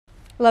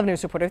11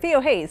 News reporter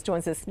Theo Hayes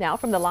joins us now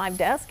from the live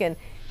desk. And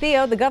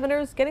Theo, the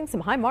governor's getting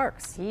some high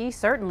marks. He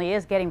certainly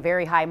is getting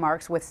very high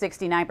marks, with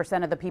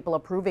 69% of the people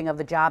approving of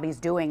the job he's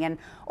doing. And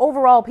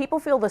overall, people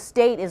feel the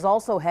state is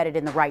also headed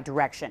in the right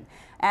direction.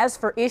 As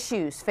for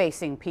issues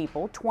facing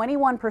people,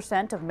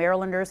 21% of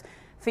Marylanders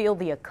feel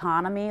the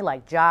economy,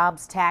 like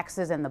jobs,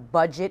 taxes, and the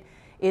budget,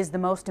 is the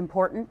most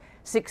important.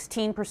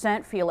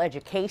 16% feel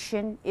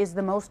education is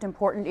the most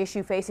important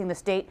issue facing the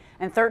state,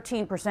 and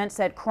 13%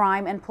 said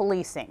crime and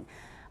policing.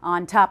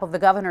 On top of the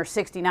governor's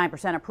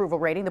 69% approval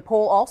rating, the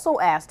poll also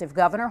asked if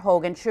Governor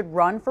Hogan should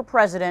run for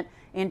president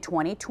in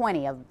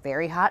 2020, a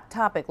very hot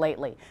topic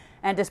lately.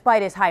 And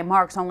despite his high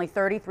marks, only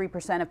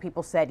 33% of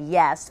people said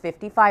yes,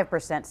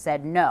 55%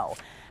 said no.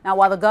 Now,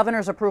 while the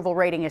governor's approval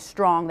rating is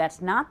strong, that's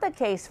not the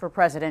case for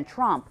President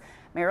Trump.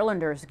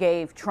 Marylanders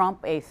gave Trump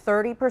a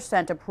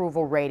 30%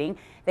 approval rating.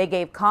 They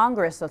gave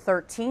Congress a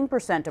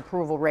 13%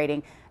 approval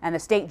rating, and the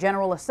State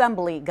General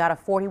Assembly got a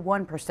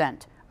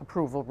 41%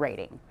 approval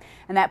rating.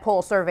 And that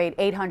poll surveyed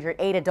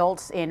 808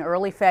 adults in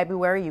early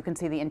February. You can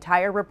see the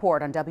entire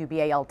report on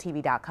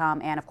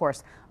WBAL-TV.com and, of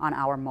course, on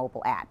our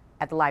mobile app.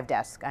 At the live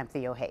desk, I'm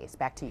Theo Hayes.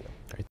 Back to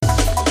you.